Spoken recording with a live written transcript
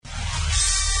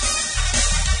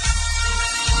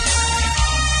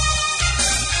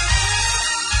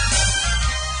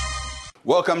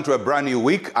Welcome to a brand new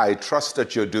week. I trust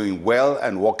that you're doing well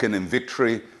and walking in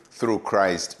victory through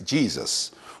Christ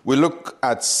Jesus. We look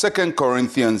at 2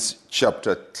 Corinthians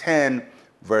chapter 10,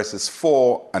 verses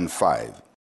 4 and 5.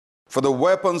 For the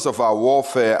weapons of our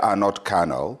warfare are not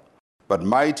carnal, but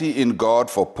mighty in God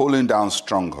for pulling down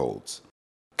strongholds,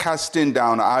 casting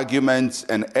down arguments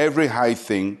and every high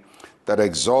thing that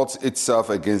exalts itself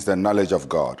against the knowledge of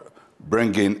God,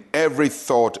 bringing every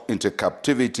thought into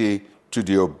captivity to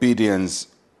the obedience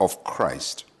of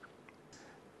Christ.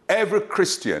 Every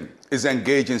Christian is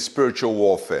engaged in spiritual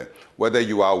warfare, whether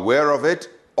you are aware of it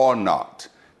or not.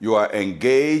 You are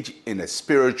engaged in a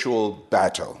spiritual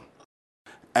battle.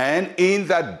 And in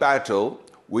that battle,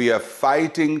 we are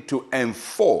fighting to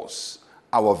enforce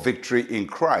our victory in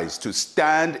Christ, to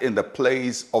stand in the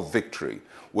place of victory.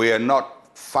 We are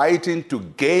not fighting to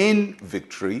gain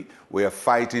victory, we are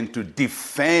fighting to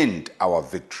defend our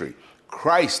victory.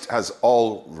 Christ has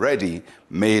already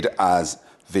made us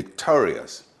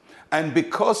victorious. And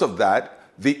because of that,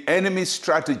 the enemy's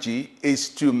strategy is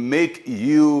to make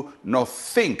you not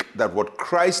think that what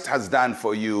Christ has done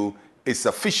for you is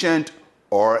sufficient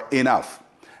or enough.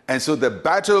 And so the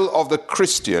battle of the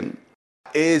Christian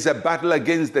is a battle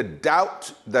against the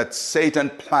doubt that Satan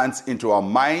plants into our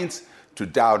minds, to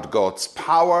doubt God's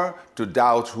power, to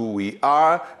doubt who we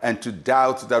are, and to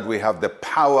doubt that we have the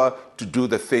power to do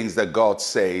the things that God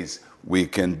says we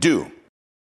can do.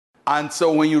 And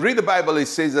so when you read the Bible, it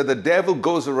says that the devil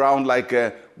goes around like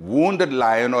a wounded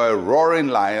lion or a roaring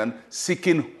lion,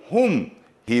 seeking whom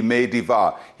he may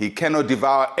devour. He cannot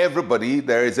devour everybody.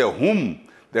 There is a whom.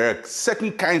 There are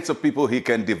certain kinds of people he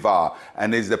can devour,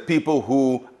 and it's the people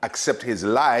who accept his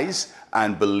lies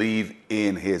and believe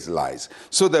in his lies.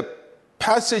 So the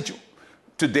passage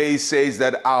today says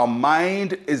that our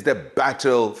mind is the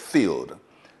battlefield.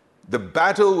 The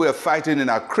battle we're fighting in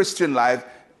our Christian life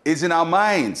is in our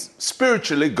minds.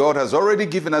 Spiritually, God has already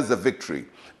given us the victory.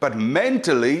 But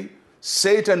mentally,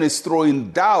 Satan is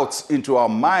throwing doubts into our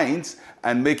minds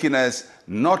and making us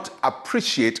not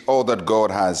appreciate all that God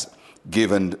has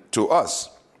given to us.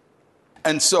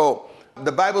 And so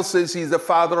the Bible says he's the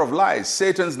father of lies.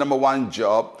 Satan's number one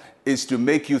job is to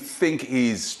make you think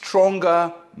he's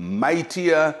stronger,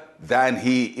 mightier than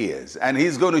he is. And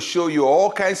he's going to show you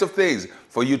all kinds of things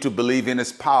for you to believe in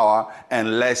his power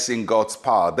and less in God's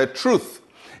power. The truth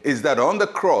is that on the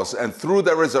cross and through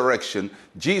the resurrection,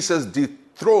 Jesus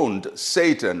dethroned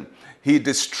Satan. He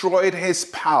destroyed his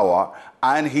power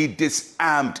and he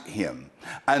disarmed him.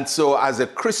 And so as a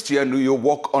Christian, you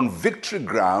walk on victory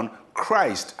ground.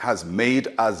 Christ has made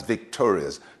us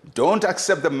victorious. Don't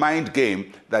accept the mind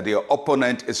game that your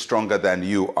opponent is stronger than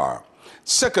you are.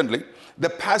 Secondly, the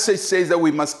passage says that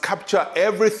we must capture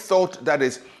every thought that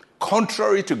is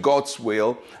contrary to God's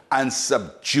will and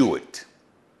subdue it.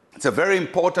 It's a very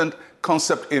important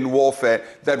concept in warfare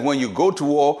that when you go to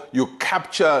war, you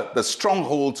capture the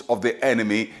strongholds of the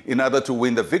enemy in order to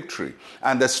win the victory.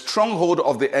 And the stronghold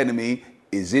of the enemy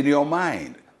is in your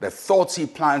mind. The thoughts he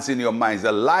plants in your mind,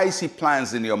 the lies he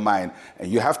plants in your mind,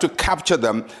 and you have to capture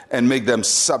them and make them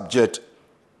subject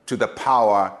to the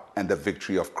power and the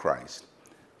victory of Christ.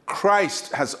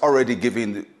 Christ has already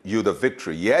given you the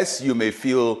victory. Yes, you may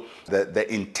feel the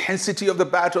intensity of the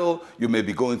battle, you may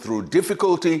be going through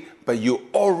difficulty, but you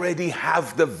already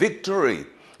have the victory.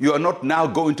 You are not now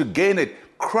going to gain it.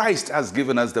 Christ has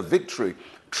given us the victory.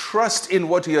 Trust in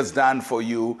what he has done for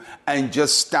you and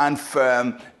just stand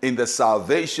firm in the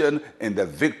salvation, in the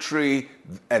victory,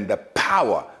 and the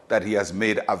power that he has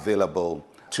made available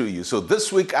to you. So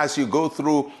this week, as you go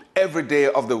through every day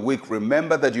of the week,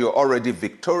 remember that you're already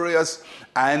victorious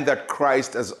and that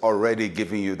Christ has already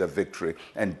given you the victory.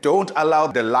 And don't allow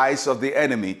the lies of the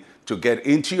enemy to get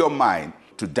into your mind,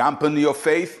 to dampen your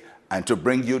faith and to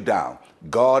bring you down.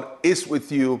 God is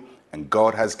with you and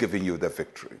God has given you the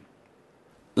victory.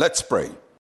 Let's pray.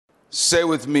 Say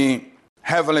with me,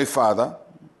 Heavenly Father,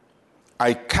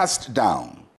 I cast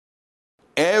down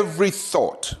every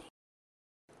thought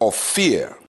of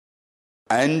fear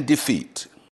and defeat.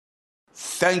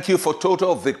 Thank you for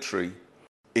total victory.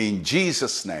 In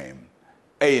Jesus' name,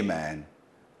 amen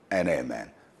and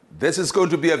amen. This is going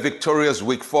to be a victorious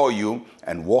week for you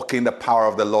and walk in the power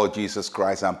of the Lord Jesus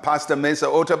Christ. I'm Pastor Mensa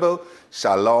Otabil.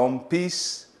 Shalom,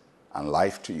 peace, and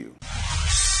life to you.